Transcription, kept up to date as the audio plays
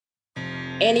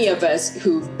Any of us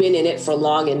who've been in it for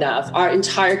long enough, our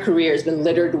entire career has been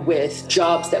littered with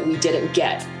jobs that we didn't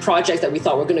get, projects that we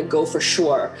thought were going to go for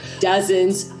sure,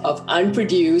 dozens of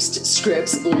unproduced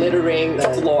scripts littering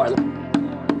the floor.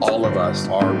 All of us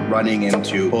are running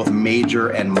into both major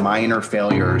and minor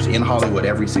failures in Hollywood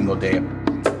every single day.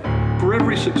 For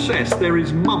every success, there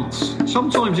is months,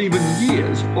 sometimes even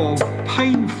years, of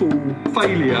painful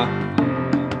failure.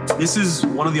 This is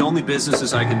one of the only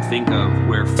businesses I can think of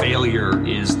where failure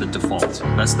is the default.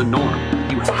 That's the norm.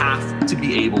 You have to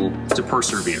be able to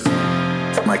persevere.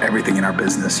 Like everything in our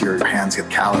business, your hands get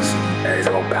callous and it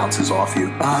all bounces off you.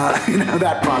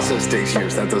 That process takes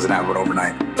years. That doesn't happen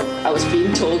overnight. I was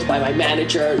being told by my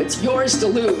manager, it's yours to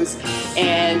lose.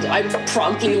 And I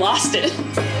promptly lost it.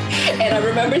 And I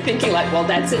remember thinking like, well,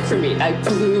 that's it for me. I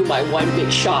blew my one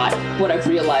big shot. What I've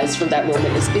realized from that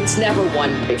moment is it's never one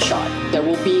big shot. There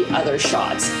will be other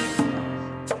shots.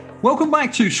 Welcome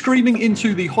back to Screaming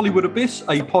into the Hollywood Abyss,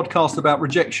 a podcast about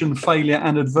rejection, failure,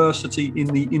 and adversity in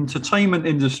the entertainment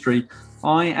industry.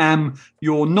 I am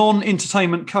your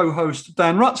non-entertainment co-host,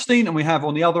 Dan Rutstein, and we have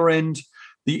on the other end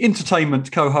the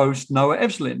entertainment co-host, Noah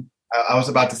Evslin. I was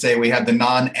about to say we have the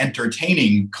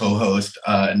non-entertaining co-host,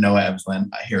 Noah Evslin,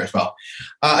 here as well.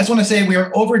 I just want to say we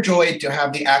are overjoyed to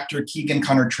have the actor Keegan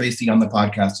Connor Tracy on the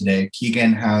podcast today.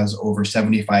 Keegan has over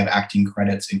 75 acting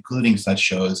credits, including such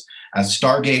shows as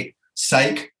Stargate,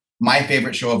 Psych, my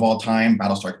favorite show of all time,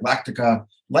 Battlestar Galactica,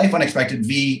 Life Unexpected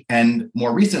V, and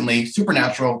more recently,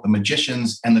 Supernatural, The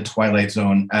Magicians, and The Twilight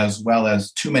Zone, as well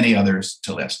as too many others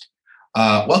to list.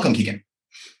 Welcome, Keegan.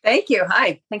 Thank you.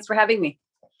 Hi. Thanks for having me.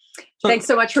 Thanks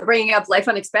so much for bringing up Life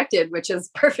Unexpected, which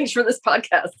is perfect for this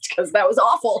podcast because that was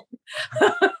awful.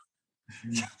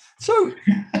 So,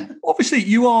 obviously,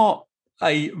 you are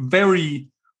a very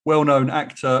well-known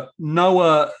actor.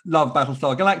 Noah loved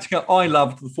Battlestar Galactica. I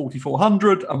loved the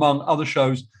 4400, among other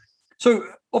shows. So,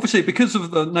 obviously, because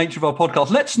of the nature of our podcast,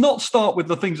 let's not start with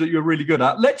the things that you're really good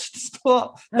at. Let's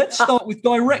start with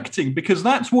directing, because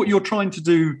that's what you're trying to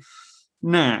do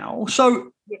now.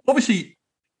 So, obviously,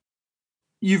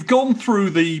 you've gone through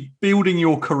the building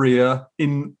your career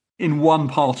in one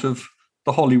part of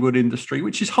the Hollywood industry,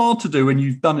 which is hard to do, and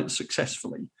you've done it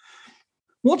successfully.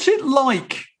 What's it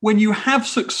like when you have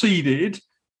succeeded,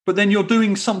 but then you're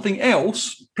doing something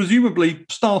else, presumably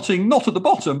starting not at the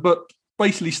bottom, but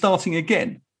basically starting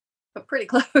again? But pretty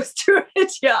close to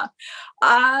it, yeah.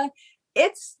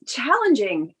 It's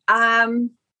challenging.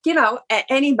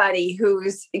 Anybody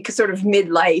who's sort of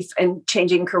midlife and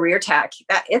changing career tack,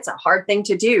 it's a hard thing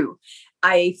to do.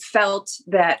 I felt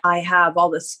that I have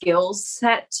all the skills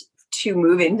set to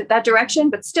move in that direction,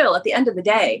 but still, at the end of the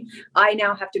day, I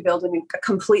now have to build a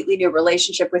completely new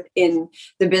relationship within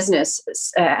the business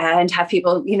and have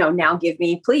people, now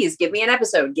please give me an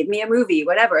episode, give me a movie,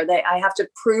 whatever. I have to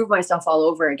prove myself all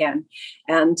over again.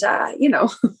 And,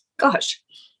 gosh.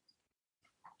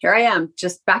 Here I am,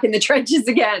 just back in the trenches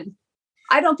again.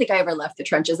 I don't think I ever left the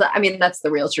trenches. I mean, that's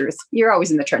the real truth. You're always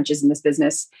in the trenches in this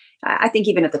business. I think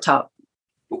even at the top.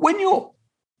 But because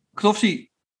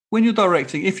obviously when you're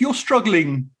directing, if you're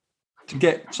struggling to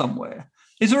get somewhere,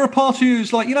 is there a part of you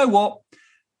who's like, you know what?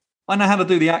 I know how to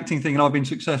do the acting thing and I've been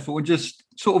successful, and just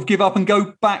sort of give up and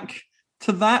go back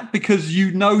to that because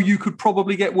you know you could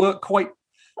probably get work quite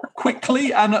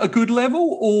quickly and at a good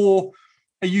level? Or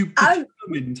are you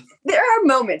determined? There are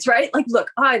moments, right? Like, look,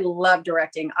 I love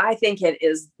directing. I think it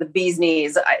is the bee's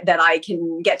knees that I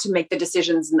can get to make the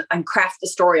decisions and craft the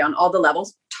story on all the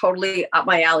levels. Totally up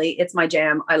my alley. It's my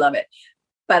jam. I love it.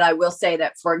 But I will say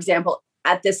that, for example,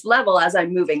 at this level, as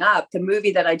I'm moving up, the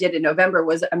movie that I did in November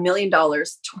was $1 million,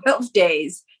 12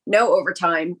 days, no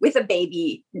overtime, with a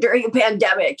baby during a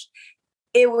pandemic.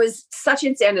 It was such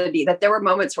insanity that there were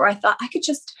moments where I thought I could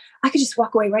just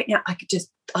walk away right now. I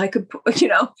could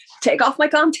take off my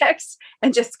contacts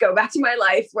and just go back to my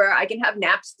life where I can have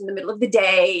naps in the middle of the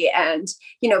day and,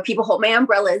 people hold my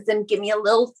umbrellas and give me a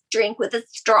little drink with a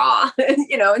straw,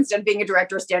 instead of being a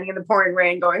director standing in the pouring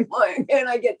rain going, why can't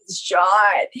I get this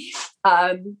shot?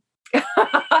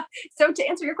 So to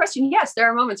answer your question, yes,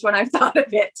 there are moments when I've thought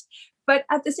of it. But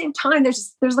at the same time,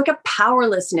 there's like a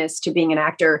powerlessness to being an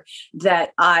actor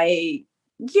that I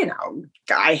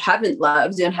haven't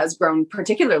loved and has grown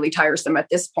particularly tiresome at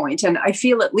this point. And I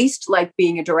feel at least like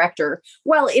being a director,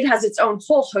 well, it has its own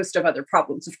whole host of other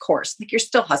problems, of course, like you're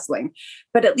still hustling,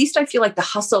 but at least I feel like the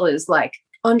hustle is like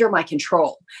under my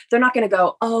control. They're not going to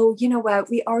go, oh, you know what?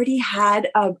 We already had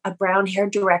a brown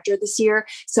haired director this year,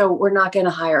 so we're not going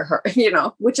to hire her,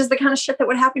 which is the kind of shit that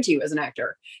would happen to you as an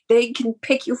actor. They can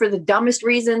pick you for the dumbest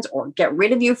reasons or get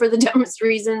rid of you for the dumbest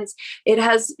reasons.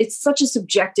 It's such a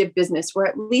subjective business where,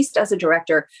 at least as a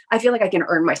director, I feel like I can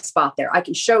earn my spot there. I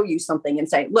can show you something and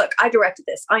say, look, I directed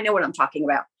this. I know what I'm talking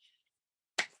about.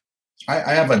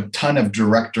 I have a ton of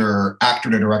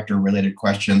actor to director related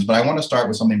questions, but I want to start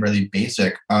with something really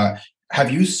basic.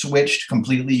 Have you switched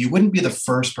completely? You wouldn't be the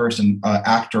first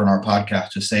actor on our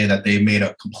podcast to say that they made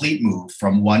a complete move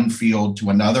from one field to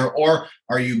another, or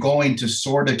are you going to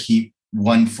sort of keep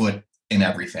one foot in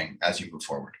everything as you move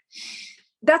forward?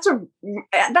 That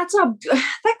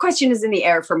question is in the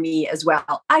air for me as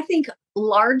well. I think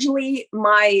largely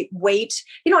my weight,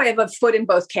 I have a foot in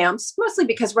both camps, mostly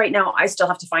because right now I still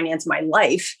have to finance my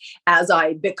life as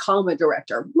I become a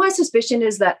director. My suspicion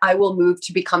is that I will move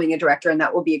to becoming a director, and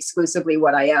that will be exclusively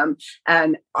what I am.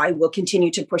 And I will continue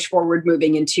to push forward,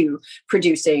 moving into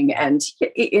producing. And,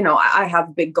 I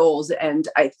have big goals, and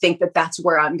I think that that's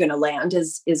where I'm going to land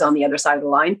is on the other side of the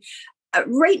line.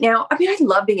 Right now, I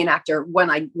love being an actor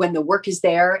when the work is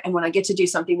there and when I get to do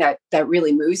something that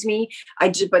really moves me.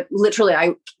 But literally,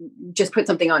 I just put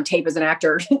something on tape as an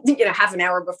actor, half an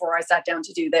hour before I sat down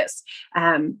to do this.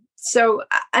 So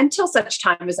until such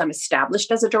time as I'm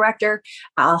established as a director,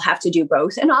 I'll have to do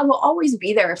both, and I will always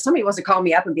be there. If somebody wants to call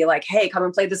me up and be like, "Hey, come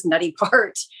and play this nutty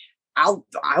part," I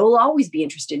will always be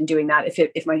interested in doing that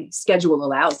if my schedule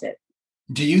allows it.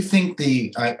 Do you think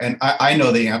I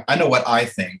know what I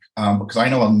think, because I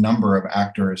know a number of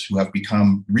actors who have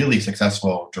become really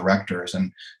successful directors,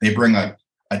 and they bring a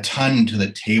ton to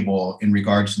the table in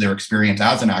regards to their experience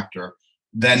as an actor,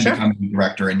 then Sure. becoming a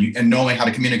director, and knowing how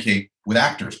to communicate with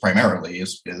actors primarily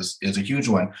is a huge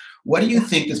one. What do you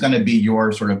think is going to be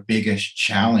your sort of biggest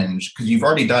challenge? Because you've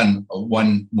already done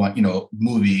one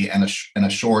movie and a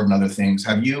short and other things.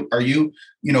 Are you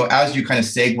as you kind of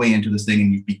segue into this thing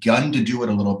and you've begun to do it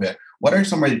a little bit, what are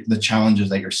some of the challenges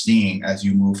that you're seeing as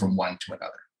you move from one to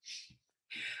another?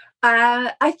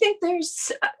 I think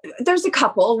there's a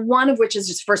couple, one of which is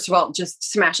just, first of all, just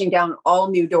smashing down all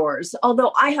new doors.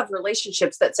 Although I have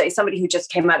relationships that say somebody who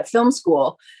just came out of film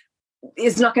school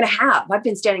is not going to have. I've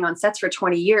been standing on sets for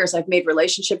 20 years. I've made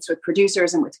relationships with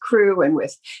producers and with crew and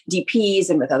with DPs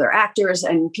and with other actors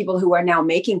and people who are now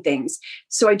making things.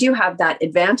 So I do have that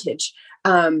advantage.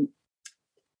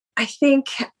 I think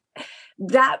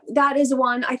that is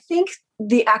one. I think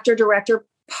the actor-director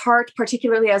part,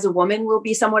 particularly as a woman, will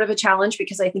be somewhat of a challenge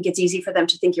because I think it's easy for them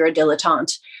to think you're a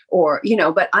dilettante or,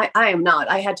 but I am not.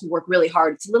 I had to work really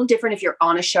hard. It's a little different if you're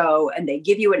on a show and they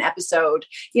give you an episode,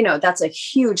 that's a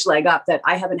huge leg up that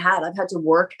I haven't had. I've had to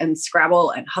work and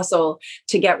scrabble and hustle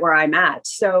to get where I'm at.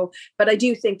 So, but I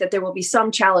do think that there will be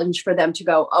some challenge for them to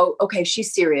go, oh, okay,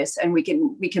 she's serious and we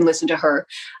can listen to her.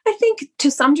 I think to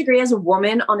some degree as a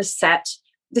woman on a set,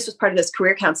 this was part of this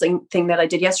career counseling thing that I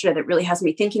did yesterday that really has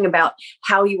me thinking about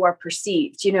how you are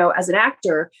perceived. As an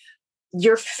actor,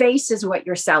 your face is what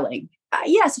you're selling.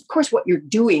 Yes, of course, what you're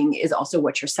doing is also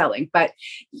what you're selling. But,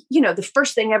 the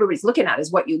first thing everybody's looking at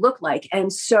is what you look like.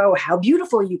 And so how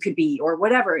beautiful you could be or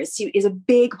whatever is a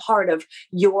big part of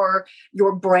your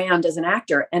brand as an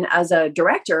actor. And as a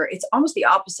director, it's almost the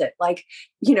opposite. Like,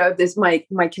 this my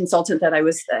consultant that I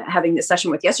was having this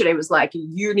session with yesterday was like,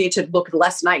 you need to look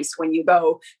less nice when you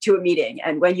go to a meeting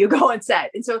and when you go on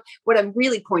set. And so what I'm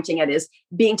really pointing at is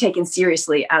being taken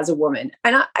seriously as a woman.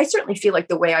 And I certainly feel like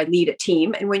the way I lead a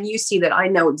team. And when you see that I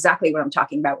know exactly what I'm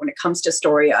talking about when it comes to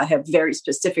story, I have very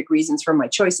specific reasons for my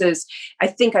choices. I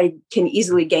think I can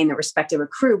easily gain the respect of a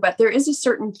crew, but there is a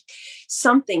certain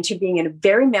something to being in a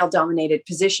very male-dominated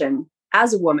position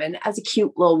as a woman, as a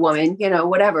cute little woman,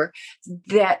 whatever,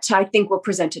 that I think will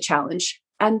present a challenge.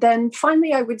 And then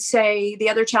finally, I would say the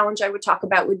other challenge I would talk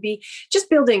about would be just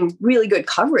building really good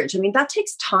coverage. I mean, that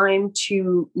takes time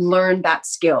to learn that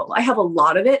skill. I have a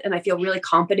lot of it and I feel really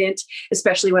competent,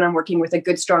 especially when I'm working with a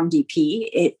good, strong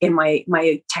DP in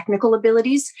my technical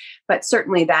abilities. But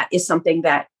certainly that is something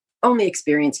that only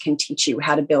experience can teach you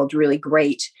how to build really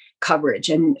great coverage.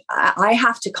 And I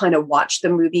have to kind of watch the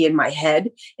movie in my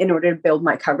head in order to build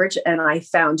my coverage. And I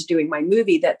found doing my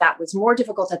movie that was more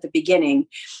difficult at the beginning.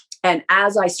 And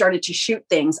as I started to shoot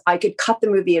things, I could cut the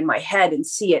movie in my head and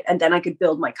see it. And then I could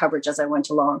build my coverage as I went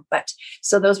along. But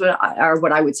so those are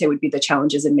what I would say would be the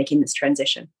challenges in making this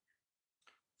transition.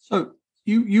 So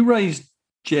you raised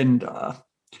gender.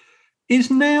 Is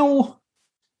now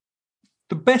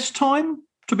the best time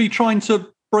to be trying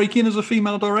to break in as a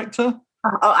female director?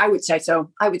 I would say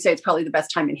so. I would say it's probably the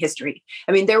best time in history.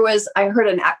 I mean, I heard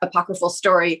an apocryphal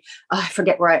story. I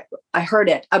forget where I heard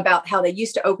it, about how they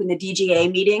used to open the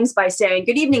DGA meetings by saying,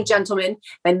 "Good evening, gentlemen,"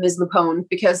 and Ms. Lapone,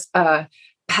 because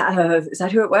is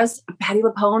that who it was? Patti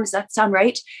LuPone. Does that sound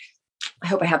right? I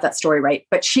hope I have that story right.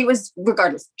 But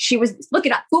regardless, look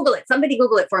it up, Google it. Somebody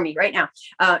Google it for me right now.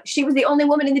 She was the only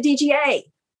woman in the DGA.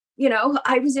 You know,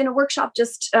 I was in a workshop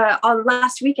just on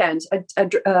last weekend,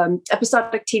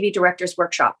 episodic TV directors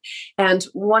workshop. And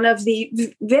one of the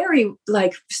very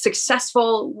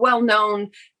successful, well-known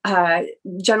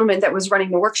gentlemen that was running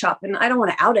the workshop, and I don't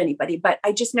want to out anybody, but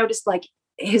I just noticed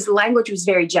his language was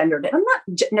very gendered. And I'm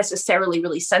not necessarily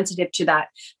really sensitive to that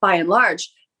by and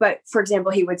large. But for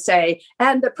example, he would say,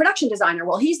 and the production designer,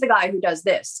 well, he's the guy who does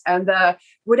this. And the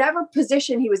whatever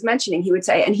position he was mentioning, he would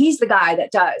say, and he's the guy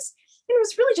that does. It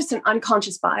was really just an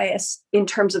unconscious bias in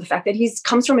terms of the fact that he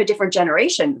comes from a different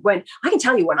generation. When I can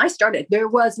tell you, when I started, there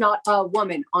was not a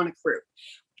woman on a crew.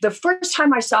 The first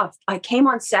time I came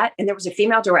on set and there was a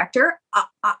female director,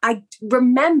 I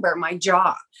remember my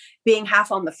jaw being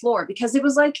half on the floor, because it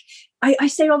was like, I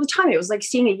say it all the time, it was like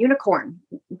seeing a unicorn.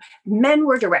 Men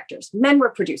were directors, men were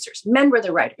producers, men were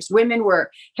the writers, women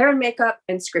were hair and makeup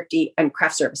and scripty and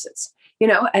craft services. You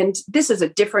know, and this is a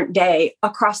different day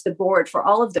across the board for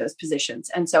all of those positions.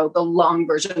 And so the long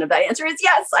version of that answer is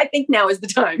yes, I think now is the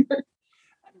time.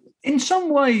 In some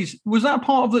ways, was that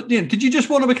part of the, did you just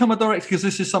want to become a director because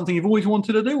this is something you've always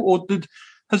wanted to do? Or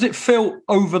has it felt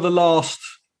over the last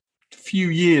few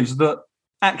years that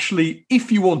actually,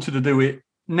 if you wanted to do it,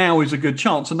 now is a good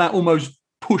chance, and that almost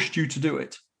pushed you to do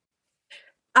it?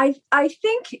 I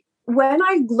think when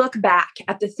I look back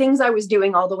at the things I was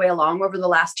doing all the way along over the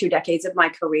last 2 decades of my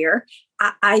career,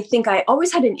 I think I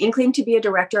always had an inkling to be a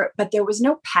director, but there was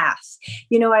no path.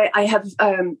 You know, I have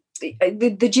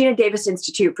the Gina Davis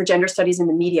Institute for Gender Studies in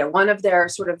the Media. One of their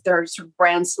sort of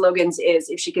brand slogans is,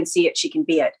 "If she can see it, she can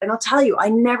be it." And I'll tell you, I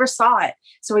never saw it,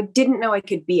 so I didn't know I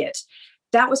could be it.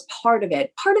 That was part of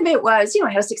it. Part of it was, I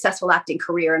had a successful acting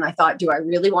career, and I thought, do I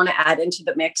really want to add into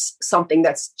the mix something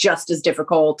that's just as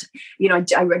difficult? I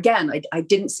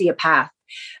didn't see a path.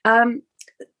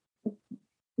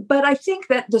 But I think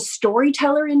that the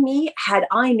storyteller in me, had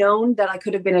I known that I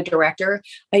could have been a director,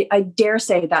 I dare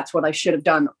say that's what I should have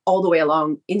done all the way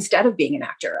along instead of being an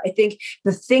actor. I think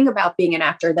the thing about being an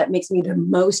actor that makes me the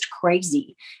most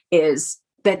crazy is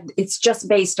that it's just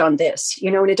based on this,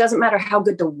 and it doesn't matter how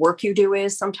good the work you do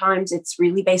is. Sometimes it's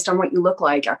really based on what you look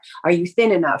like. Are you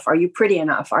thin enough? Are you pretty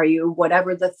enough? Are you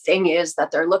whatever the thing is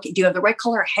that they're looking? Do you have the right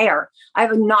color hair? I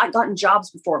have not gotten jobs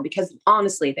before because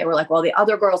honestly, they were like, well, the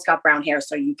other girls got brown hair,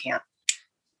 so you can't.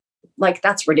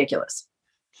 That's ridiculous.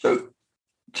 So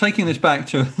taking this back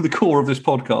to the core of this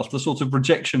podcast, the sort of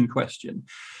rejection question.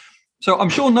 So I'm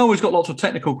sure Noah's got lots of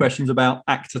technical questions about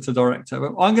actor to director,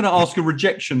 but I'm going to ask a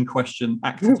rejection question,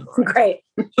 actor to director. Great.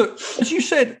 So as you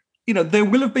said, there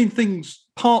will have been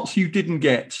parts you didn't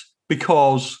get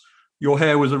because your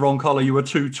hair was the wrong color, you were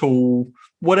too tall,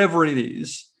 whatever it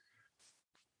is.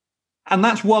 And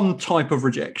that's one type of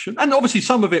rejection. And obviously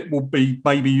some of it will be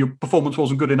maybe your performance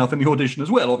wasn't good enough in the audition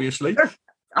as well, obviously. Sure.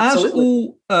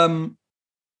 Absolutely.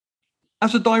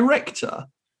 As a director,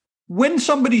 when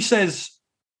somebody says,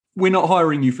 we're not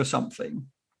hiring you for something,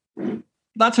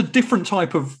 that's a different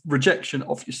type of rejection,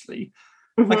 obviously.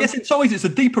 Mm-hmm. I guess in some ways it's a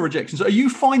deeper rejection. So are you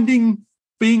finding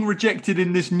being rejected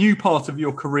in this new part of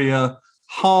your career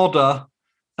harder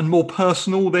and more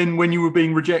personal than when you were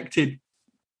being rejected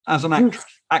as an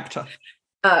actor?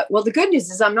 Well, the good news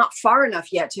is I'm not far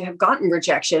enough yet to have gotten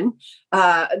rejection.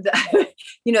 I'm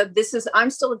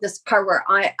still at this part where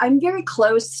I'm very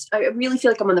close. I really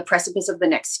feel like I'm on the precipice of the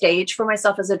next stage for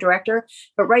myself as a director.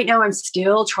 But right now I'm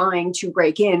still trying to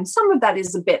break in. Some of that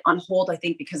is a bit on hold, I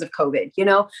think, because of COVID.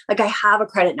 I have a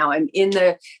credit now. I'm in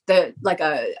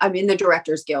I'm in the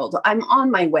Directors Guild. I'm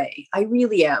on my way. I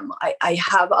really am. I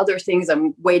have other things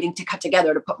I'm waiting to cut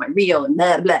together to put my reel and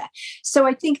blah, blah. So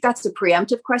I think that's a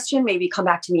preemptive question. Maybe come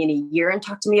back to me in a year and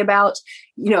talk to me about,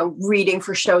 reading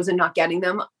for shows and not getting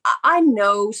them. I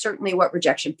know certainly what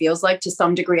rejection feels like. To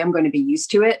some degree, I'm going to be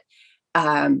used to it.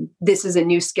 This is a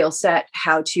new skill set,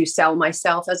 how to sell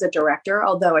myself as a director,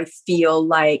 although I feel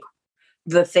like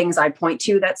the things I point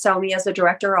to that sell me as a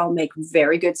director all make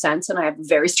very good sense, and I have a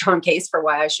very strong case for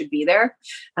why I should be there.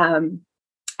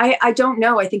 I don't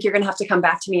know. I think you're going to have to come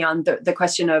back to me on the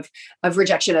question of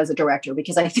rejection as a director,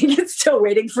 because I think it's still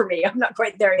waiting for me. I'm not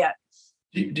quite there yet.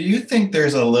 Do you think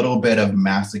there's a little bit of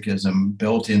masochism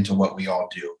built into what we all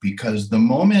do? Because the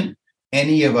moment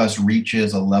any of us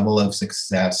reaches a level of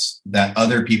success that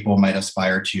other people might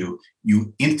aspire to,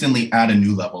 you instantly add a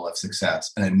new level of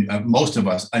success, and most of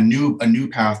us a new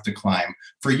path to climb.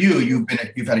 For you,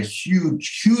 you've had a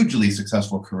hugely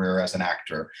successful career as an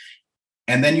actor,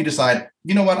 and then you decide,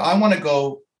 you know what, I want to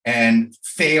go and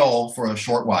fail for a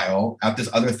short while at this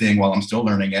other thing while I'm still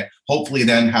learning it. Hopefully,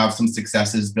 then have some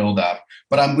successes build up.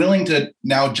 But I'm willing to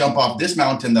now jump off this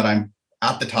mountain that I'm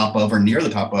at the top of or near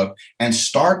the top of and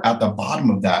start at the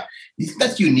bottom of that. You think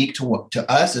that's unique to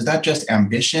us? Is that just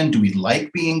ambition? Do we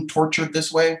like being tortured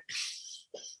this way?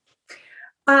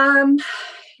 I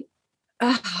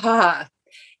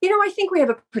think we have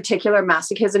a particular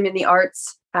masochism in the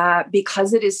arts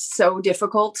because it is so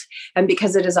difficult and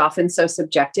because it is often so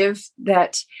subjective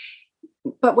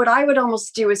but what I would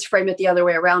almost do is frame it the other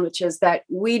way around, which is that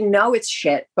we know it's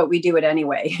shit, but we do it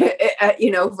anyway,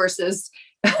 versus,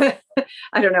 I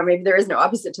don't know, maybe there is no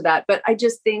opposite to that, but I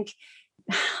just think,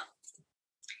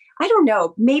 I don't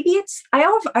know, maybe I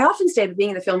often say that being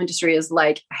in the film industry is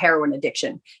like a heroin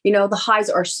addiction. The highs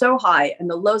are so high and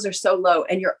the lows are so low,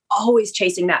 and you're always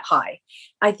chasing that high.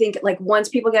 I think like once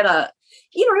people get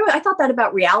I thought that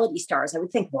about reality stars. I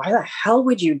would think, why the hell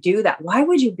would you do that? Why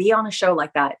would you be on a show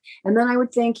like that? And then I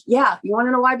would think, yeah, you want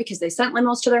to know why? Because they sent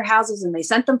limos to their houses and they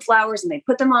sent them flowers and they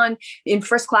put them on in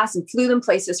first class and flew them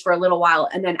places for a little while.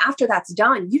 And then after that's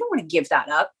done, you don't want to give that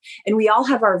up. And we all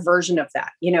have our version of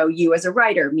that. You as a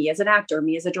writer, me as an actor,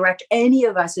 me as a director, any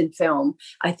of us in film,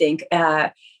 I think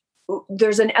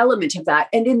there's an element of that.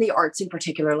 And in the arts in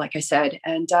particular, like I said,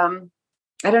 and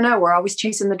I don't know, we're always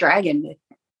chasing the dragon.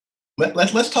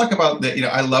 Let's talk about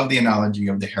I love the analogy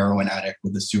of the heroin addict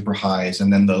with the super highs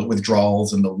and then the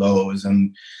withdrawals and the lows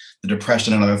and the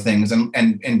depression and other things.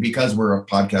 And because we're a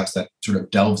podcast that sort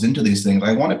of delves into these things,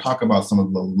 I want to talk about some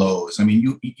of the lows. I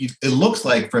mean, it looks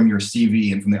like from your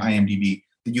CV and from the IMDb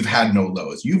that you've had no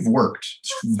lows. You've worked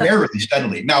very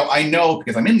steadily. Now, I know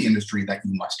because I'm in the industry that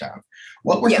you must have.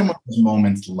 What were some of those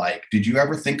moments like? Did you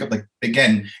ever think of,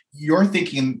 again, you're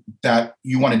thinking that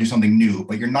you want to do something new,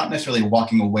 but you're not necessarily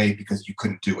walking away because you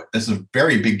couldn't do it. This is a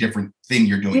very big different thing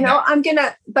you're doing. I'm going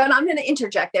to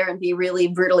interject there and be really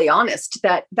brutally honest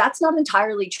that that's not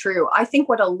entirely true. I think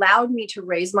what allowed me to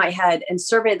raise my head and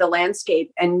survey the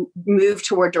landscape and move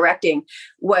toward directing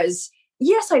was,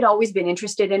 yes, I'd always been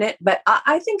interested in it, but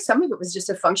I think some of it was just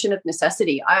a function of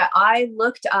necessity. I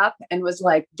looked up and was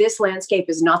like, this landscape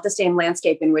is not the same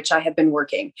landscape in which I have been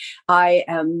working. I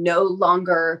am no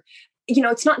longer,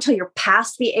 it's not until you're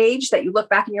past the age that you look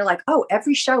back and you're like, oh,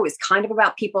 every show is kind of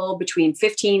about people between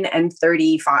 15 and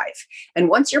 35. And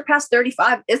once you're past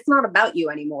 35, it's not about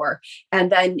you anymore.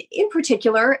 And then in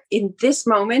particular, in this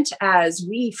moment, as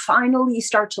we finally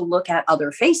start to look at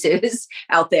other faces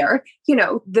out there,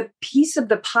 the piece of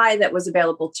the pie that was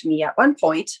available to me at one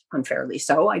point, unfairly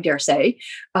so, I dare say,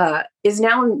 is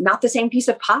now not the same piece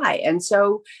of pie. And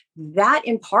so that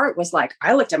in part was like,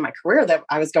 I looked at my career that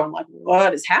I was going like,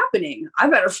 what is happening? I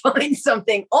better find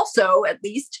something also, at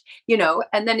least,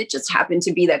 and then it just happened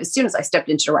to be that as soon as I stepped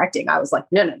into directing, I was like,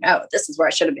 no, this is where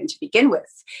I should have been to begin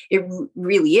with. It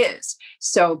really is.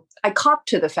 So I copped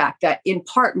to the fact that in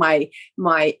part my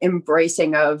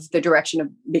embracing of the direction of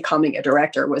becoming a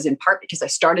director was in part because I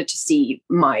started to see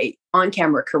my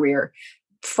on-camera career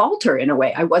falter in a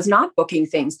way. I was not booking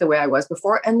things the way I was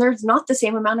before, and there's not the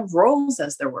same amount of roles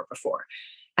as there were before.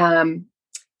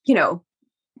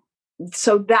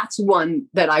 So that's one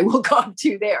that I will cop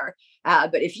to there.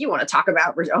 But if you want to talk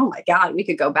about, oh my God, we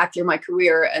could go back through my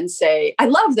career and say, I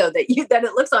love though that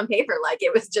it looks on paper like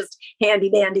it was just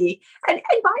handy dandy. And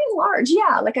by and large,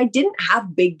 yeah, like I didn't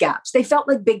have big gaps. They felt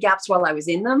like big gaps while I was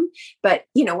in them. But,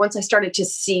 once I started to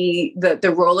see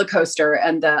the roller coaster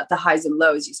and the highs and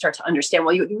lows, you start to understand,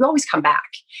 well, you always come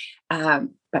back.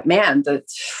 But man, the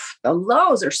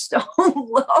lows are so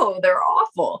low. They're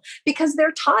awful because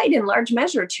they're tied in large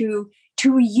measure to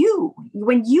you.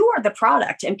 When you are the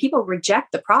product and people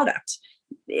reject the product,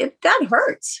 that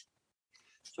hurts.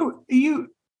 So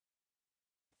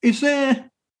is there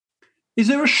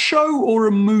a show or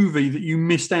a movie that you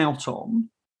missed out on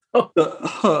that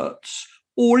hurts?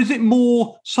 Or is it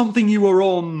more something you were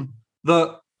on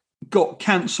that got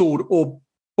cancelled or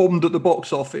bombed at the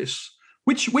box office?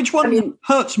 Which one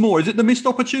hurts more? Is it the missed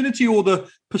opportunity or the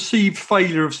perceived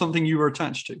failure of something you were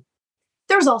attached to?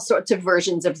 There's all sorts of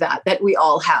versions of that we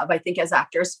all have, I think, as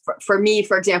actors. For me,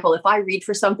 for example, if I read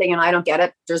for something and I don't get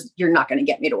it, you're not going to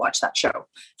get me to watch that show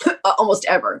almost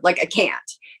ever. Like I can't,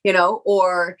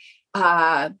 or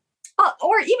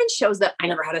or even shows that I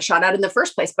never had a shot at in the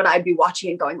first place, but I'd be watching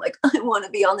and going like, I want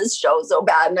to be on this show so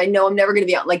bad. And I know I'm never going to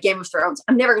be on, like, Game of Thrones.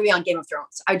 I'm never going to be on Game of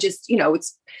Thrones. I just,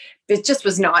 it just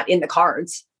was not in the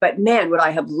cards. But man, would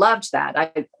I have loved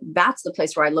that. That's the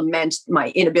place where I lament my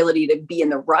inability to be in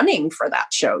the running for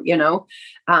that show,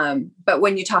 But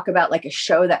when you talk about like a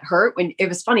show that hurt, when it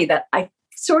was funny that I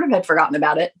sort of had forgotten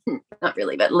about it. Not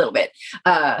really, but a little bit.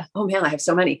 Oh man, I have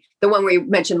so many. The one where you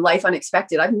mentioned Life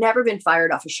Unexpected. I've never been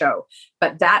fired off a show,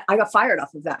 but I got fired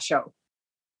off of that show.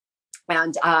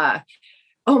 And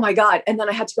oh my God. And then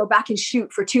I had to go back and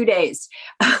shoot for 2 days.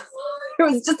 It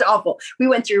was just awful. We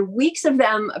went through weeks of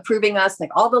them approving us,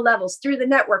 like all the levels through the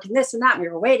network and this and that. And we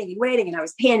were waiting and waiting, and I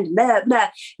was pinned, blah, blah.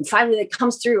 And finally it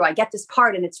comes through. I get this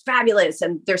part and it's fabulous.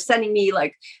 And they're sending me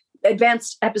like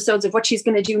advanced episodes of what she's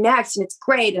going to do next. And it's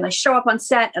great. And I show up on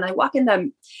set and I walk in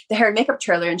the hair and makeup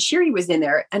trailer, and Shiri was in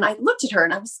there. And I looked at her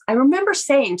and I remember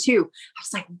saying too, I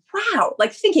was like, wow,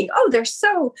 like thinking, oh, they're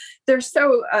so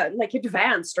like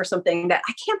advanced or something, that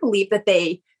I can't believe that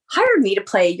they hired me to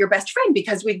play your best friend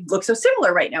because we look so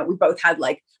similar right now. We both had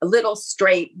like a little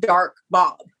straight, dark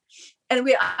bob. And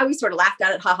we sort of laughed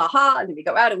at it, ha, ha, ha. And then we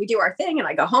go out and we do our thing. And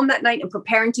I go home that night and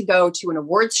preparing to go to an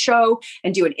awards show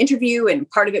and do an interview. And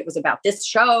part of it was about this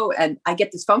show. And I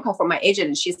get this phone call from my agent,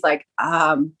 and she's like,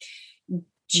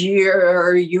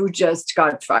 dear, you just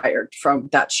got fired from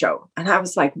that show. And I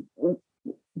was like,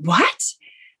 what?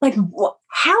 Like,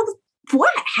 how?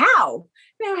 What? How?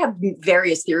 I have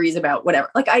various theories about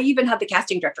whatever. Like, I even had the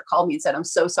casting director call me and said, I'm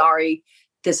so sorry.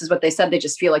 This is what they said. They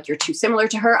just feel like you're too similar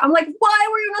to her. I'm like, why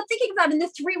were you not thinking about it in the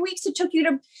 3 weeks it took you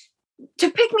to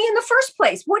pick me in the first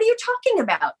place? What are you talking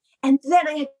about? And then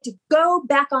I had to go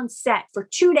back on set for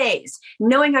 2 days,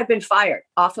 knowing I'd been fired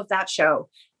off of that show,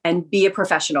 and be a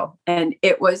professional. And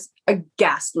it was a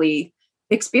ghastly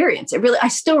experience. I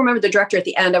still remember the director at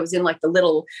the end. I was in like the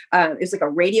little, it was like a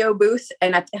radio booth.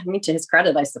 And I mean, to his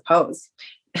credit, I suppose,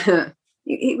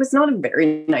 he was not a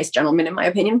very nice gentleman, in my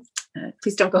opinion.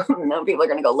 Please don't go. No, people are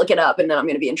going to go look it up, and then I'm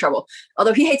going to be in trouble.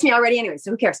 Although he hates me already anyway,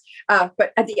 so who cares?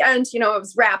 But at the end, I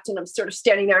was wrapped, and I'm sort of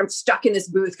standing there. I'm stuck in this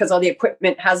booth because all the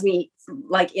equipment has me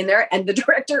like in there. And the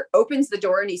director opens the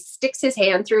door and he sticks his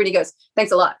hand through and he goes,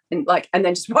 "Thanks a lot," and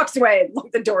then just walks away,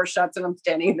 and the door shuts, and I'm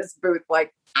standing in this booth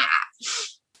like,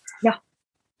 yeah.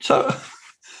 So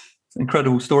it's an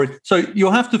incredible story. So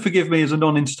you'll have to forgive me as a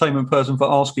non-entertainment person for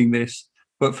asking this,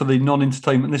 but for the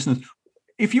non-entertainment listeners,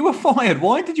 if you were fired,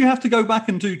 why did you have to go back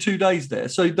and do 2 days there?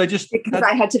 So they just because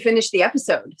I had to finish the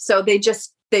episode. So they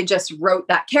just wrote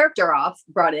that character off,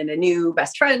 brought in a new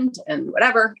best friend and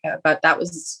whatever. But that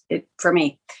was it for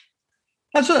me.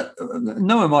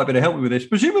 Noah might be able to help me with this.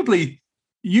 Presumably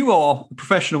you are a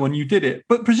professional and you did it,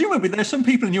 but presumably there's some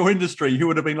people in your industry who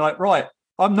would have been like, right,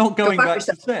 I'm not going back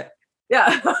to set. Yeah,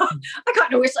 I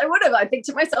kind of wish I would have. I think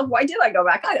to myself, why did I go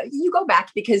back? You go back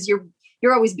because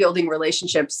you're always building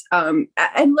relationships. And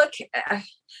look,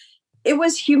 it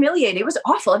was humiliating. It was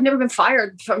awful. I've never been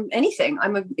fired from anything.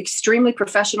 I'm an extremely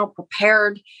professional,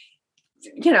 prepared.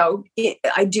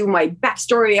 I do my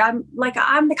backstory. I'm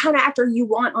the kind of actor you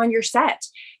want on your set.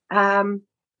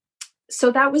 So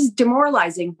that was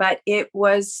demoralizing, but it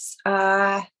was,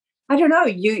 I don't know,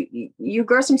 you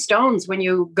grow some stones when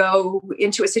you go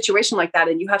into a situation like that,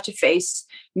 and you have to face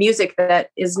music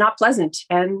that is not pleasant.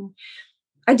 And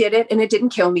I did it, and it didn't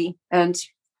kill me. And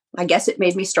I guess it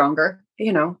made me stronger.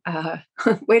 Wait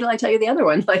till I tell you the other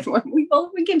one. Like,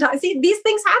 we can talk. See, these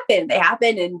things happen. They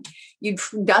happen, and you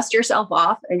dust yourself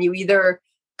off, and you either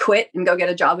quit and go get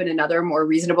a job in another more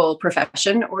reasonable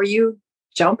profession, or you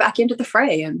jump back into the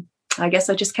fray. And I guess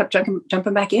I just kept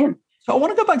jumping back in. So I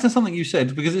want to go back to something you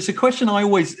said, because it's a question I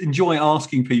always enjoy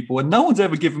asking people, and no one's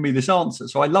ever given me this answer,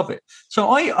 so I love it. So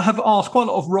I have asked quite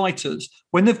a lot of writers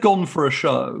when they've gone for a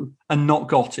show and not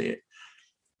got it,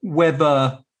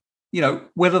 whether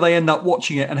they end up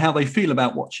watching it and how they feel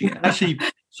about watching it. Actually,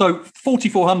 so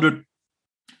 4400,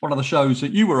 one of the shows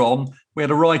that you were on, we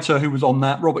had a writer who was on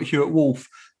that, Robert Hewitt-Wolf,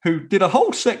 who did a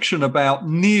whole section about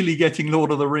nearly getting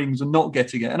Lord of the Rings and not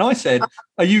getting it. And I said,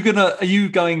 are you going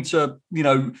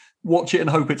to, watch it and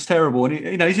hope it's terrible?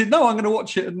 And he said, no, I'm going to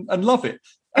watch it and love it.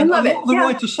 And love it. The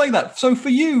writers say that. So for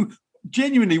you,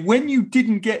 genuinely, when you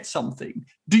didn't get something,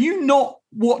 do you not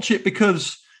watch it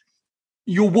because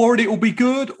you're worried it will be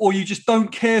good, or you just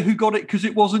don't care who got it because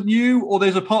it wasn't you, or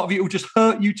there's a part of you it will just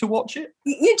hurt you to watch it?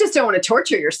 You just don't want to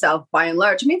torture yourself by and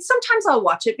large. I mean, sometimes I'll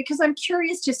watch it because I'm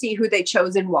curious to see who they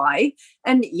chose and why.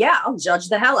 And yeah, I'll judge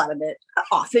the hell out of it.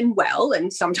 Often well,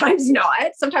 and sometimes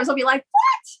not. Sometimes I'll be like,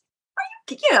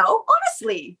 what?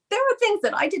 Honestly, there were things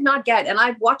that I did not get. And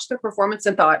I've watched the performance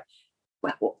and thought,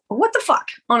 well, what the fuck?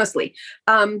 Honestly.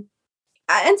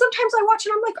 And sometimes I watch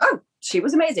and I'm like, oh, she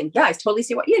was amazing. Yeah, I totally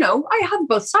see what, I have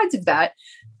both sides of that.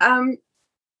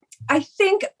 I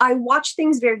think I watch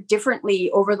things very differently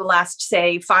over the last,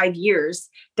 say, 5 years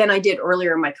than I did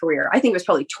earlier in my career. I think it was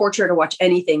probably torture to watch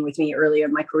anything with me earlier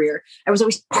in my career. I was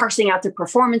always parsing out the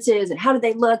performances and how did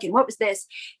they look and what was this?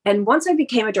 And once I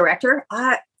became a director,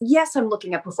 yes, I'm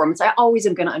looking at performance. I always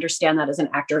am going to understand that as an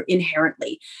actor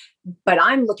inherently. But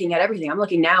I'm looking at everything.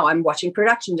 I'm watching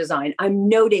production design. I'm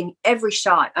noting every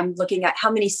shot. I'm looking at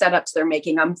how many setups they're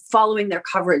making. I'm following their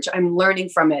coverage. I'm learning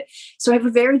from it. So I have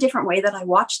a very different way that I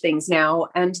watch things now.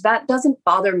 And that doesn't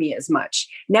bother me as much.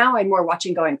 Now I'm more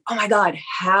watching going, oh my God,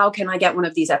 how can I get one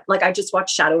of these? Like I just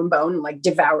watched Shadow and Bone and like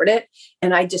devoured it.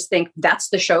 And I just think that's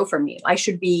the show for me.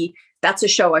 That's a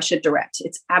show I should direct.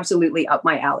 It's absolutely up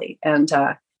my alley. And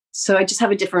so I just have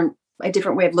a different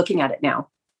way of looking at it now.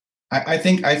 I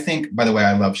think, by the way,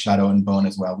 I love Shadow and Bone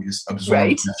as well. We just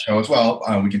absorbed that show as well.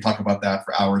 We can talk about that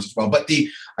for hours as well. But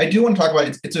I do want to talk about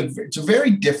it's a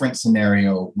very different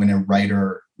scenario when a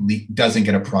writer doesn't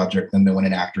get a project than when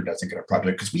an actor doesn't get a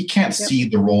project, because we can't see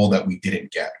the role that we didn't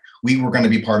get. We were going to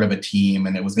be part of a team,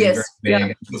 and it was very big. Yeah.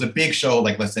 It was a big show,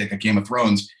 like let's say like a Game of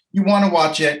Thrones. You want to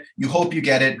watch it. You hope you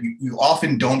get it. You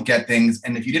often don't get things,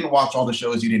 and if you didn't watch all the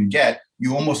shows you didn't get,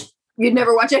 you'd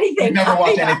never watch anything. You'd never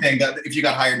watch anything if you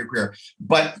got hired in your career.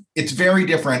 But it's very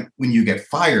different when you get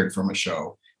fired from a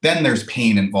show. Then there's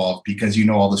pain involved because you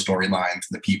know all the storylines and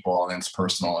the people, and it's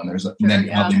personal. And then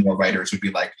probably more writers would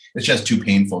be like, it's just too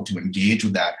painful to engage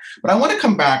with that. But I want to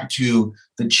come back to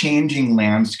the changing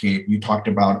landscape. You talked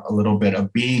about a little bit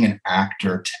of being an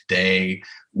actor today,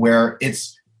 where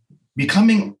it's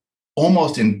becoming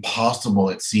almost impossible,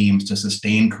 it seems, to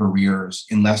sustain careers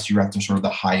unless you're at the sort of the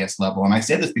highest level. And I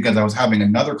say this because I was having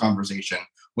another conversation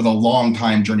with a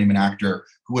longtime journeyman actor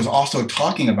who was also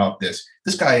talking about this.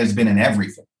 This guy has been in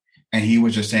everything. And he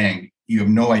was just saying, you have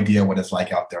no idea what it's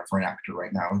like out there for an actor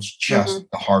right now. It's just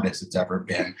the hardest it's ever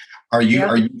been. Are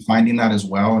you finding that as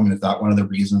well? I mean, is that one of the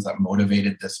reasons that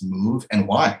motivated this move, and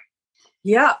why?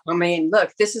 Yeah. I mean,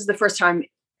 look, this is the first time.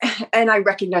 And I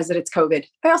recognize that it's COVID.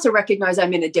 I also recognize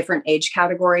I'm in a different age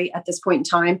category at this point in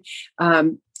time.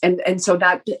 And so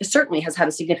that certainly has had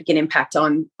a significant impact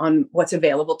on what's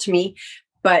available to me.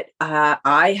 But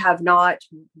I have not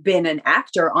been an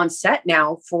actor on set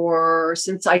now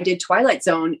since I did Twilight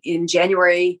Zone in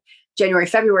January,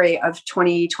 February of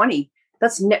 2020.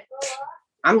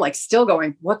 I'm like still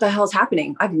going, what the hell's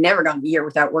happening? I've never gone a year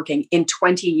without working in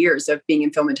 20 years of being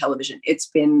in film and television. It's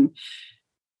been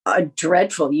a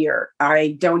dreadful year.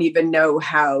 I don't even know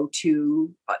how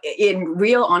to, in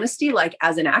real honesty, like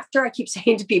as an actor, I keep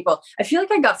saying to people, I feel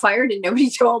like I got fired and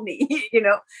nobody told me,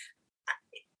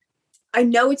 I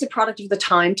know it's a product of the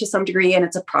time to some degree, and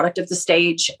it's a product of the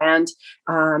stage. And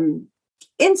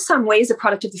in some ways, a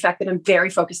product of the fact that I'm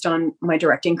very focused on my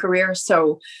directing career.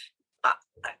 So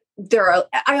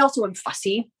I also am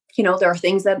fussy. There are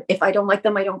things that if I don't like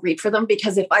them, I don't read for them,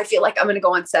 because if I feel like I'm going to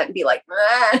go on set and be like,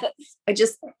 I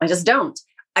just don't.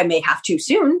 I may have to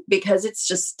soon, because it's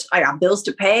just, I got bills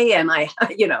to pay, and I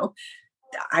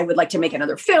would like to make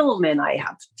another film, and I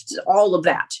have all of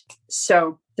that.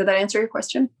 So did that answer your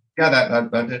question? Yeah,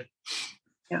 that did.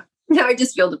 Yeah. Now I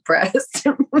just feel depressed.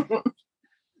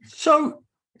 So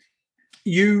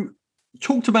you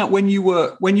talked about when you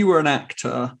were an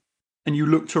actor and you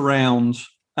looked around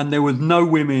and there was no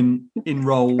women in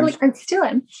roles. I'm still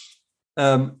in.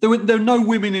 There were no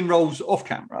women in roles off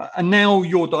camera, and now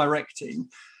you're directing.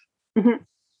 Mm-hmm.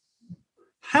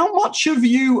 How much of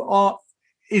you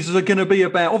is there going to be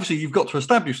about? Obviously, you've got to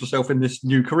establish yourself in this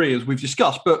new career, as we've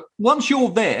discussed. But once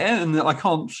you're there, and I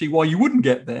can't see why you wouldn't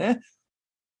get there,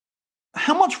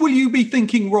 how much will you be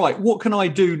thinking, right, what can I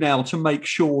do now to make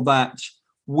sure that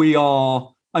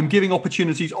I'm giving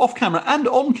opportunities off camera and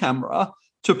on camera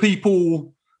to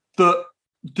people that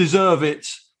deserve it,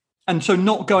 and so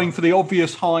not going for the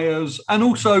obvious hires, and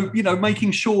also,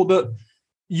 making sure that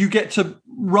you get to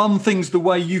run things the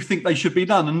way you think they should be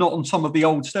done and not on some of the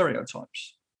old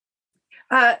stereotypes?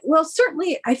 Well,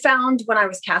 certainly I found when I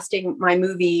was casting my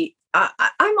movie,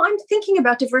 I'm thinking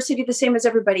about diversity the same as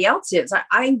everybody else is.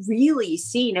 I really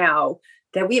see now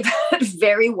that we've had a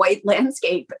very white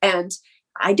landscape, and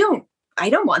I don't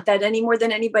want that any more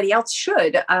than anybody else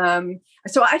should.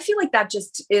 So I feel like that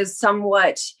just is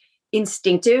somewhat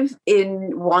instinctive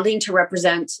in wanting to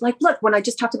represent, like, look, when I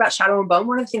just talked about Shadow and Bone,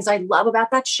 one of the things I love about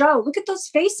that show, look at those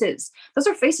faces. Those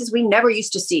are faces we never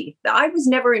used to see. I was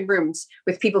never in rooms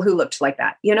with people who looked like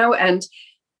that, and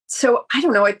so I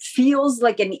don't know, it feels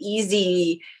like an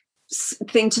easy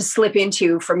thing to slip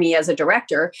into for me as a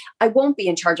director. I won't be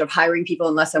in charge of hiring people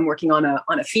unless I'm working on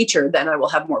a feature. Then I will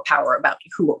have more power about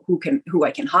who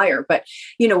I can hire. But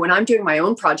when I'm doing my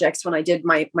own projects, when I did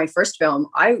my first film,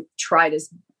 I tried as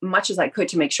much as I could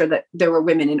to make sure that there were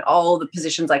women in all the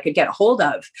positions I could get a hold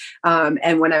of.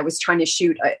 And when I was trying to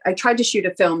shoot, I tried to shoot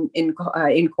a film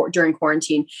during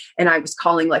quarantine, and I was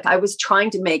I was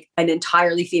trying to make an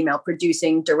entirely female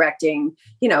producing, directing,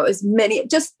 as many,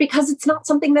 just because it's not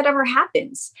something that ever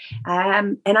happens.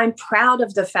 And I'm proud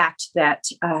of the fact that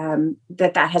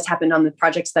that has happened on the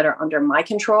projects that are under my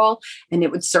control. And it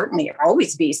would certainly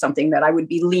always be something that I would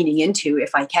be leaning into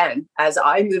if I can, as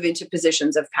I move into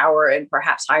positions of power and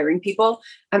perhaps hiring people.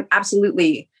 I'm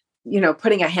absolutely,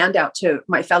 putting a hand out to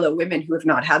my fellow women who have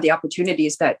not had the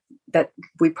opportunities that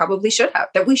we probably should have,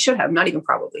 that we should have, not even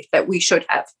probably, that we should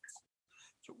have.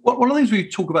 One of the things we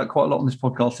talk about quite a lot on this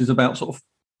podcast is about sort of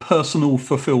personal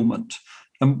fulfillment,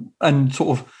 and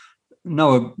sort of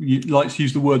Noah likes to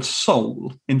use the word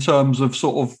soul in terms of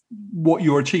sort of what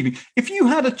you're achieving. If you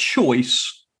had a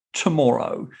choice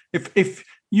tomorrow, if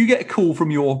you get a call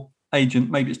from your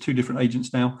agent, maybe it's 2 different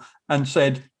agents now, and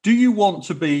said, do you want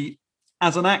to be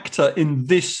as an actor in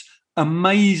this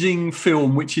amazing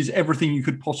film, which is everything you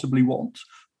could possibly want,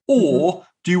 or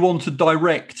do you want to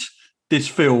direct this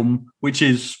film, which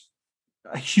is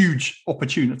a huge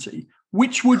opportunity?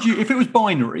 Which would you, if it was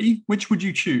binary, which would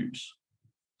you choose?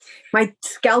 My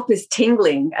scalp is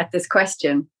tingling at this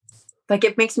question. Like,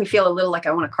 it makes me feel a little like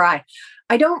I want to cry.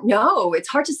 I don't know. It's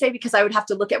hard to say because I would have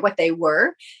to look at what they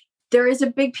were. There is a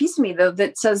big piece of me, though,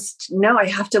 that says, no, I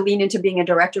have to lean into being a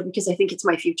director because I think it's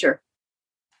my future.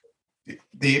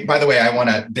 By the way,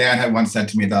 Dan had once said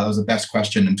to me that was the best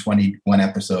question in 21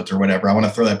 episodes or whatever. I want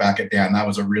to throw that back at Dan. That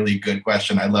was a really good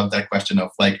question. I love that question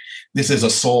of this is a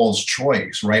soul's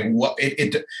choice, right?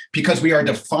 Because we are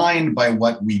defined by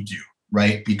what we do,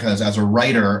 right? Because as a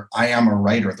writer, I am a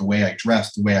writer. The way I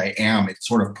dress, the way I am, it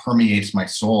sort of permeates my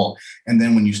soul. And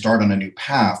then when you start on a new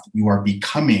path, you are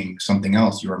becoming something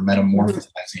else. You are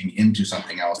metamorphosizing into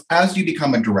something else. As you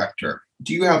become a director,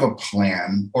 do you have a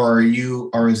plan, or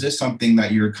is this something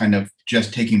that you're kind of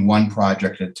just taking one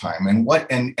project at a time?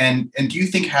 And do you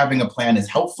think having a plan is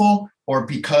helpful, or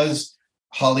because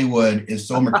Hollywood is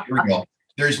so material,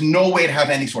 there's no way to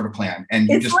have any sort of plan? And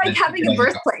it's like having a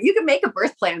birth plan. You can make a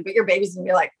birth plan, but your baby's gonna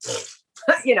be like,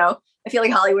 I feel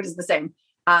like Hollywood is the same.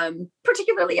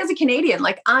 Particularly as a Canadian,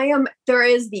 there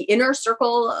is the inner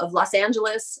circle of Los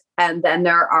Angeles, and then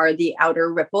there are the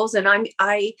outer ripples. And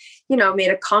I made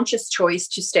a conscious choice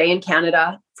to stay in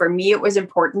Canada. For me, it was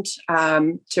important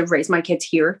to raise my kids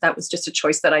here. That was just a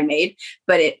choice that I made,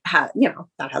 but it had,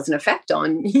 that has an effect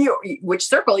on which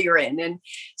circle you're in. And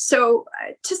so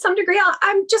to some degree,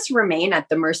 I'm just remain at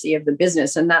the mercy of the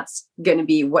business. And that's going to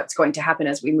be what's going to happen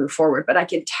as we move forward. But I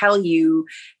can tell you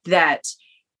that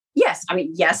yes.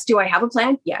 Do I have a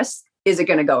plan? Yes. Is it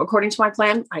going to go according to my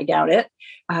plan? I doubt it.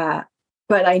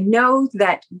 But I know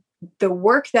that the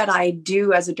work that I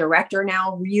do as a director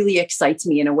now really excites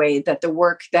me in a way that the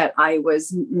work that I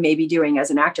was maybe doing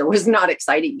as an actor was not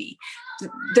exciting me.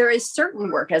 There is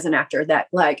certain work as an actor that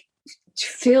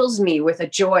fills me with a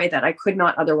joy that I could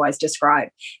not otherwise describe.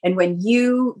 And when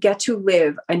you get to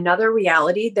live another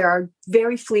reality, there are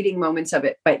very fleeting moments of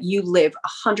it, but you live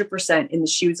 100% in the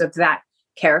shoes of that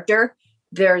character.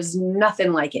 There's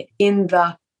nothing like it in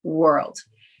the world.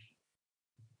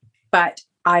 But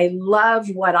I love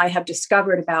what I have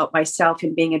discovered about myself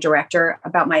in being a director,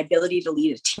 about my ability to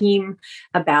lead a team,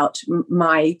 about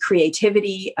my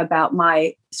creativity, about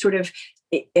my sort of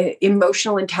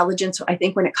emotional intelligence, I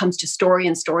think, when it comes to story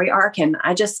and story arc. And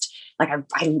I just I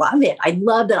love it. I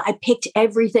love that I picked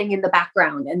everything in the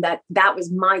background, and that was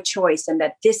my choice, and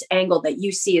that this angle that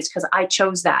you see is because I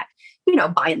chose that.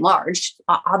 By and large,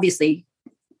 obviously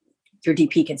your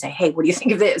DP can say, hey, what do you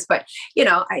think of this? But,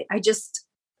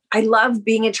 I love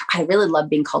being I really love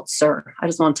being called sir. I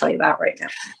just want to tell you that right now.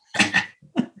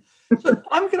 So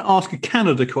I'm going to ask a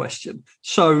Canada question.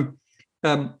 So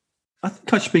I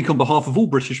think I speak on behalf of all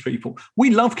British people.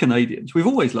 We love Canadians. We've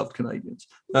always loved Canadians.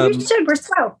 You should. We're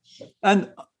so.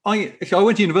 And I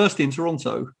went to university in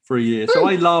Toronto for a year, so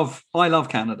I love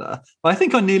Canada. I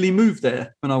think I nearly moved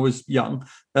there when I was young.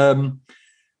 How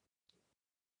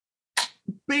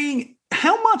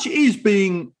much is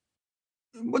being,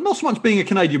 well, not so much being a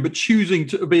Canadian, but choosing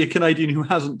to be a Canadian who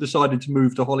hasn't decided to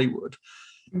move to Hollywood?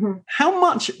 Mm-hmm. How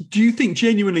much do you think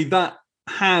genuinely that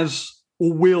has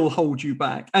or will hold you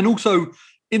back? And also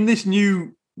in this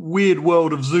new weird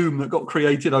world of Zoom that got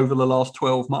created over the last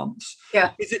 12 months,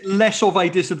 is it less of a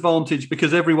disadvantage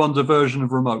because everyone's a version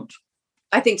of remote?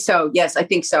 I think so. Yes, I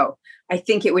think so. I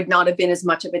think it would not have been as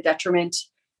much of a detriment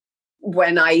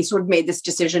when I sort of made this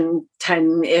decision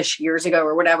 10-ish years ago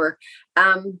or whatever.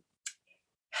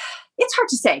 It's hard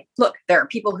to say. Look, there are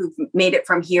people who've made it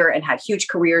from here and had huge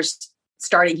careers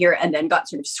starting here and then got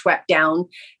sort of swept down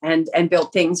and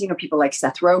built things, people like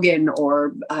Seth Rogen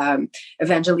or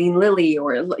Evangeline Lilly,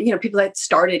 or, people that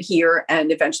started here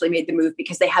and eventually made the move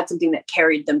because they had something that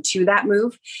carried them to that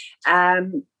move.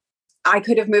 I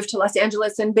could have moved to Los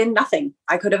Angeles and been nothing.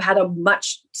 I could have had a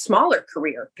much smaller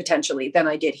career potentially than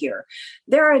I did here.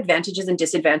 There are advantages and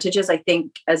disadvantages. I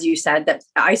think, as you said, that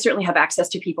I certainly have access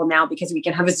to people now because we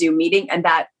can have a Zoom meeting, and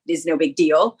that is no big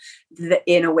deal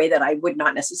in a way that I would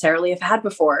not necessarily have had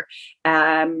before.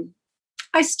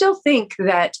 I still think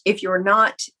that if you're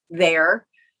not there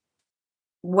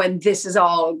when this is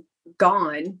all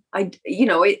gone,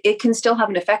 it can still have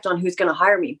an effect on who's going to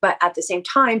hire me. But at the same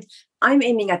time, I'm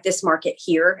aiming at this market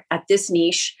here, at this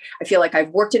niche. I feel like I've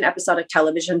worked in episodic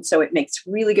television, so it makes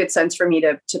really good sense for me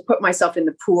to put myself in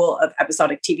the pool of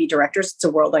episodic TV directors. It's a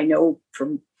world I know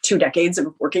from 2 decades of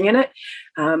working in it.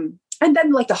 And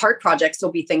then like the heart projects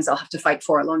will be things I'll have to fight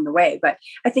for along the way. But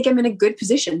I think I'm in a good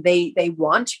position. They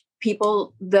want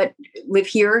people that live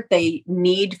here. They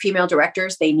need female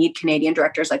directors. They need Canadian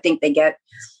directors. I think they get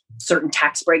certain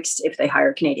tax breaks if they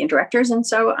hire Canadian directors. And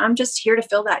so I'm just here to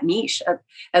fill that niche,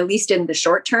 at least in the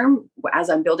short term, as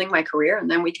I'm building my career.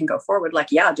 And then we can go forward. Like,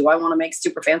 yeah, do I want to make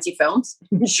super fancy films?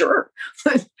 Sure.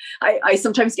 I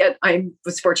sometimes I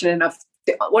was fortunate enough.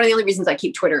 One of the only reasons I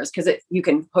keep Twitter is because you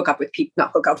can hook up with people,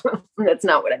 not hook up. That's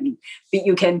not what I mean. But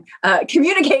you can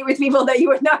communicate with people that you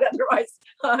would not otherwise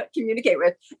communicate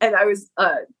with. And I was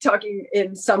talking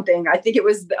in something, I think it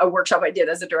was a workshop I did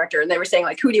as a director, and they were saying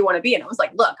like, who do you want to be? And I was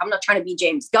like, look, I'm not trying to be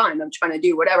James Gunn. I'm trying to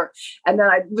do whatever. And then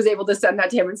I was able to send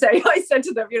that to him and say, I said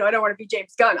to them, I don't want to be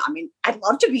James Gunn. I mean, I'd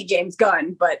love to be James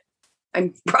Gunn, but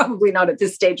I'm probably not at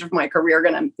this stage of my career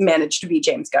going to manage to be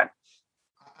James Gunn.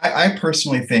 I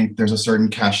personally think there's a certain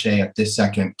cachet at this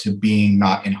second to being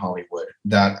not in Hollywood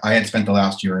that I had spent the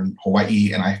last year in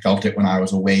Hawaii, and I felt it when I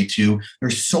was away too.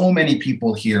 There's so many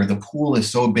people here. The pool is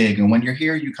so big. And when you're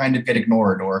here, you kind of get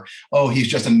ignored, or, oh, he's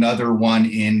just another one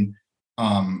in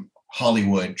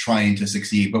Hollywood trying to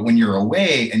succeed. But when you're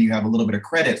away and you have a little bit of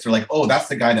credits, they're like, oh, that's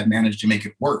the guy that managed to make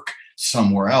it work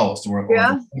somewhere else.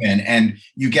 And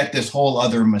you get this whole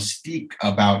other mystique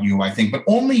about you, I think, but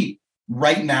only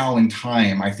right now in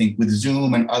time, I think with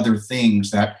Zoom and other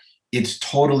things, that it's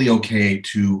totally okay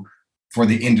for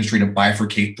the industry to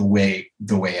bifurcate the way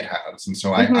it has. And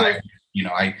so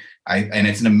and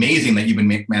it's an amazing that you've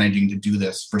been managing to do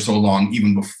this for so long,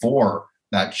 even before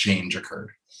that change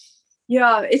occurred.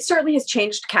 Yeah, it certainly has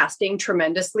changed casting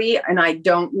tremendously. And I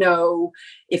don't know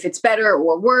if it's better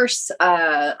or worse.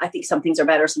 I think some things are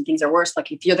better, some things are worse. Like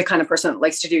if you're the kind of person that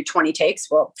likes to do 20 takes,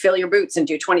 well, fill your boots and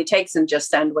do 20 takes and just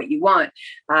send what you want.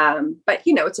 But,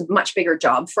 it's a much bigger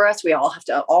job for us. We all have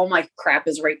to, all my crap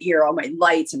is right here, all my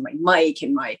lights and my mic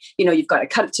and my, you've got to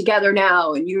cut it together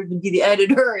now and you're going to be the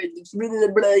editor and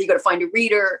you got to find a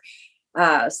reader.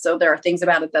 So there are things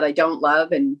about it that I don't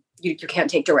love, and you can't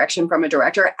take direction from a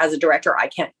director. As a director, I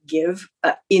can't give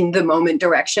in the moment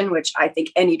direction, which I think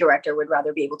any director would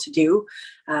rather be able to do.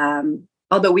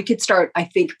 Although we could start, I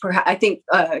think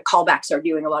callbacks are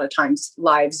doing a lot of times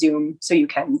live Zoom, so you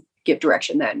can give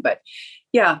direction then. But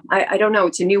yeah, I don't know.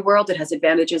 It's a new world. It has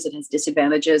advantages. It has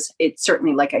disadvantages. It's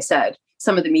certainly, like I said,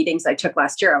 some of the meetings I took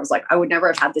last year, I was like, I would never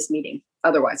have had this meeting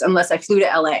otherwise, unless I flew to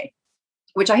LA,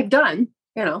 which I have done.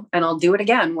 And I'll do it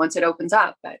again once it opens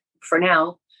up. But for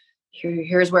now,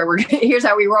 here's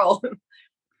how we roll.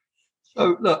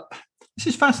 So look, this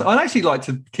is fascinating. I'd actually like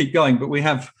to keep going, but we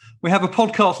have a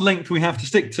podcast length we have to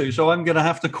stick to. So I'm going to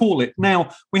have to call it.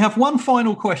 Now, we have one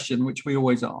final question, which we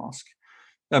always ask.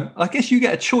 I guess you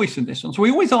get a choice in this one. So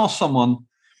we always ask someone,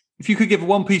 if you could give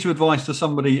one piece of advice to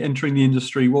somebody entering the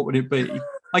industry, what would it be?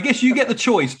 I guess you get the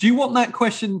choice. Do you want that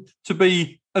question to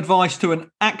be advice to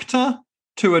an actor,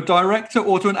 to a director,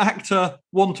 or to an actor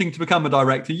wanting to become a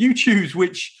director? You choose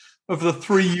which of the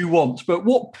three you want, but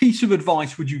what piece of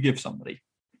advice would you give somebody?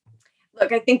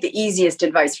 Look, I think the easiest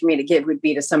advice for me to give would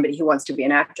be to somebody who wants to be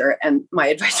an actor. And my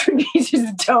advice would be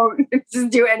just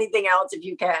do anything else if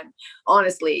you can.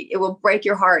 Honestly, it will break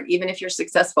your heart, even if you're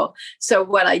successful. So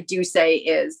what I do say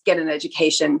is get an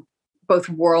education, both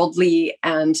worldly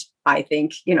and I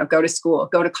think, go to school,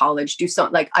 go to college, do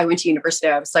something. Like I went to university,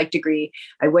 I have a psych degree.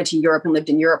 I went to Europe and lived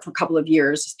in Europe for a couple of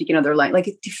years, speaking other language.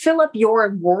 Like to fill up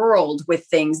your world with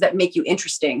things that make you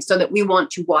interesting so that we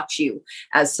want to watch you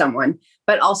as someone.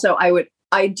 But also I would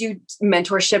I do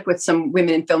mentorship with some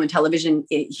women in film and television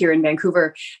here in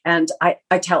Vancouver. And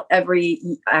I tell every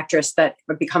actress that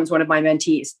becomes one of my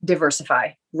mentees,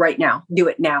 diversify right now, do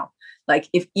it now. Like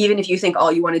even if you think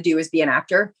all you want to do is be an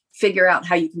actor, figure out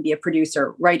how you can be a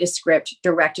producer, write a script,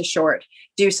 direct a short,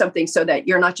 do something so that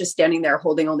you're not just standing there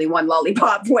holding only one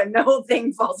lollipop when the whole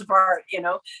thing falls apart.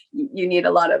 You need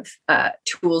a lot of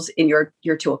tools in your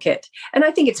toolkit. And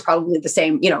I think it's probably the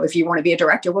same, if you want to be a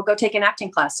director, we'll go take an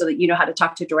acting class so that you know how to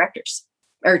talk to directors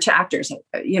or to actors,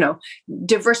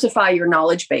 diversify your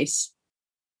knowledge base.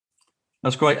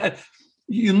 That's great.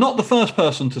 You're not the first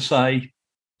person to say,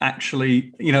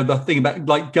 actually, the thing about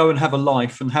like go and have a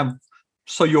life and have,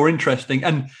 so you're interesting.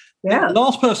 And the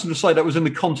last person to say that was in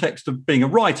the context of being a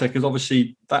writer, because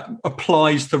obviously that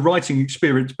applies to writing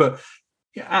experience, but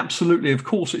absolutely, of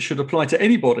course, it should apply to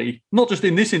anybody, not just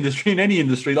in this industry, in any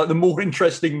industry. Like the more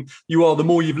interesting you are, the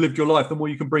more you've lived your life, the more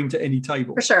you can bring to any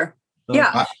table. For sure. So,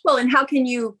 yeah. Well, and how can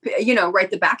you,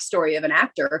 write the backstory of an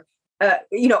actor?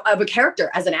 Of a character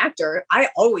as an actor, I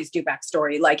always do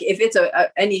backstory. Like if it's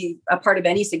a part of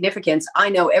any significance, I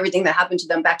know everything that happened to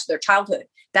them back to their childhood.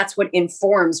 That's what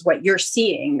informs what you're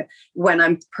seeing when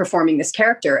I'm performing this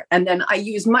character. And then I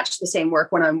use much the same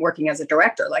work when I'm working as a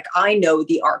director. Like I know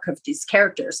the arc of these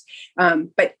characters.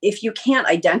 But if you can't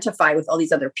identify with all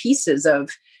these other pieces of,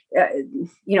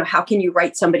 how can you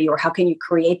write somebody, or how can you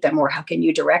create them, or how can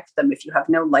you direct them if you have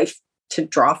no life to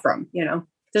draw from,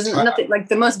 There's nothing like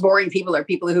the most boring people are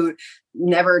people who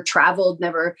never traveled,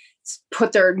 never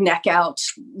put their neck out,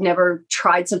 never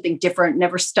tried something different,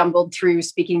 never stumbled through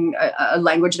speaking a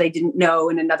language they didn't know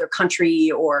in another country,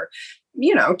 or,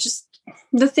 just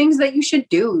the things that you should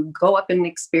do, go up and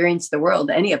experience the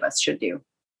world. Any of us should do.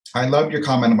 I love your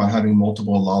comment about having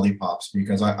multiple lollipops,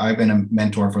 because I've been a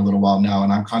mentor for a little while now,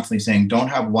 and I'm constantly saying, don't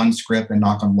have one script and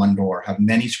knock on one door, have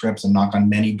many scripts and knock on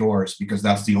many doors, because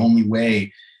that's the only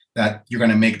way that you're going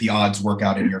to make the odds work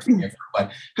out in your favor. But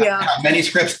have many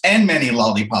scripts and many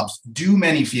lollipops. Do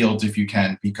many fields if you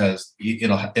can, because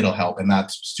it'll help, and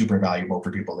that's super valuable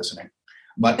for people listening.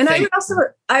 But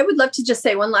I would love to just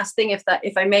say one last thing,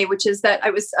 if I may, which is that I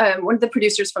was one of the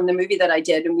producers from the movie that I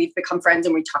did, and we've become friends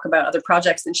and we talk about other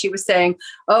projects. And she was saying,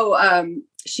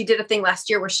 she did a thing last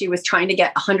year where she was trying to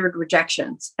get 100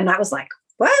 rejections, and I was like,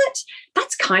 what?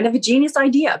 That's kind of a genius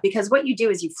idea, because what you do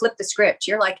is you flip the script.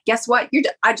 You're like, guess what?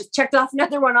 I just checked off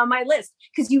another one on my list,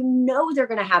 because they're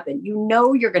going to happen.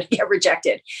 You're going to get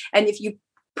rejected. And if you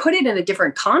put it in a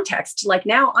different context, like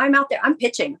now I'm out there, I'm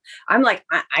pitching. I'm like,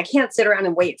 I can't sit around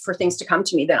and wait for things to come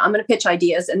to me. Then I'm going to pitch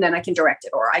ideas, and then I can direct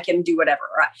it, or I can do whatever.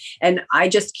 And I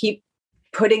just keep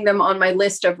putting them on my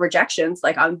list of rejections.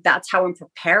 Like that's how I'm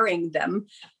preparing them.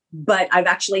 But I've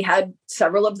actually had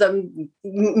several of them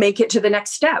make it to the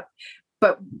next step.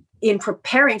 But in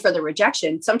preparing for the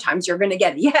rejection, sometimes you're going to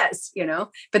get yes,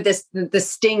 but the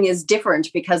sting is different,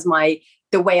 because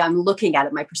the way I'm looking at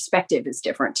it, my perspective is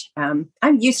different. I'm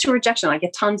used to rejection. I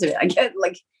get tons of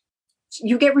it.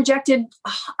 You get rejected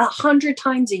 100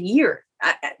 times a year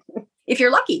if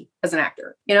you're lucky as an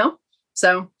actor,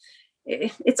 so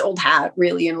it's old hat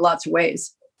really in lots of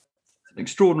ways. An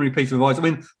extraordinary piece of advice. I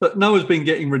mean, but Noah's been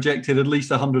getting rejected at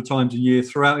least 100 times a year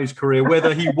throughout his career,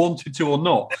 whether he wanted to or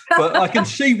not. But I can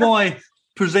see why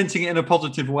presenting it in a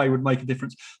positive way would make a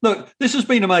difference. Look, this has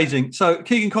been amazing. So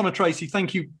Keegan Connor Tracy,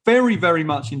 thank you very, very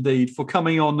much indeed for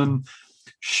coming on and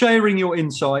sharing your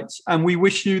insights. And we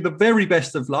wish you the very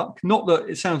best of luck. Not that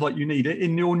it sounds like you need it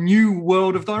in your new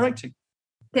world of directing.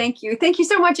 Thank you. Thank you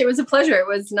so much. It was a pleasure. It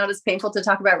was not as painful to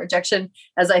talk about rejection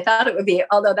as I thought it would be,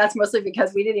 although that's mostly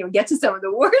because we didn't even get to some of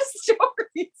the worst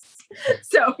stories.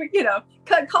 So,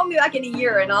 call me back in a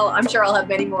year and I'm sure I'll have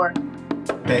many more.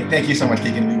 Thank you so much,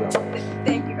 Keegan. We will.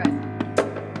 Thank you, guys.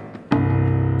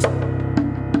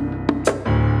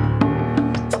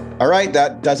 All right,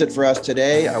 that does it for us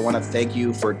today. I want to thank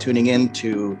you for tuning in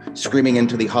to Screaming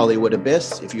into the Hollywood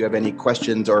Abyss. If you have any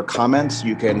questions or comments,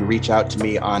 you can reach out to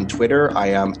me on Twitter. I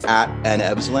am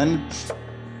 @NEvslin.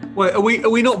 Wait, are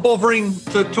we not bothering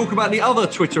to talk about the other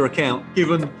Twitter account,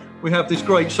 given we have this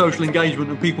great social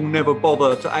engagement and people never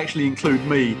bother to actually include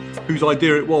me, whose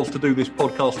idea it was to do this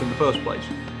podcast in the first place?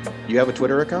 You have a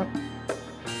Twitter account?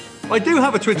 I do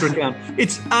have a Twitter account.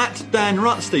 It's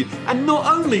 @DanRutstein. And not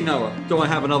only, Noah, do I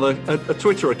have a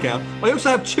Twitter account, I also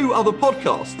have 2 other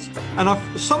podcasts.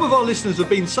 And some of our listeners have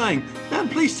been saying, Dan,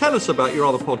 please tell us about your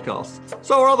other podcasts.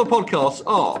 So our other podcasts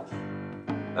are,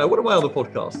 what are my other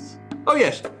podcasts? Oh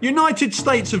yes, United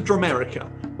States of Dramerica,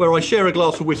 where I share a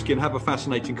glass of whiskey and have a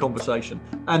fascinating conversation.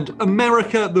 And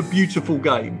America, the Beautiful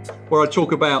Game, where I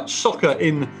talk about soccer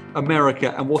in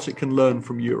America and what it can learn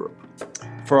from Europe.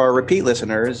 for our repeat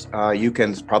listeners, you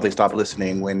can probably stop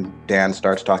listening when Dan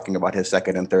starts talking about his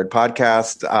second and third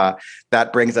podcast.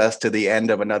 That brings us to the end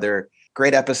of another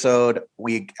great episode.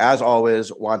 We, as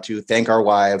always, want to thank our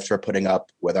wives for putting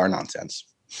up with our nonsense.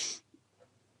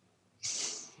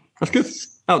 That's good.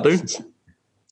 That'll do.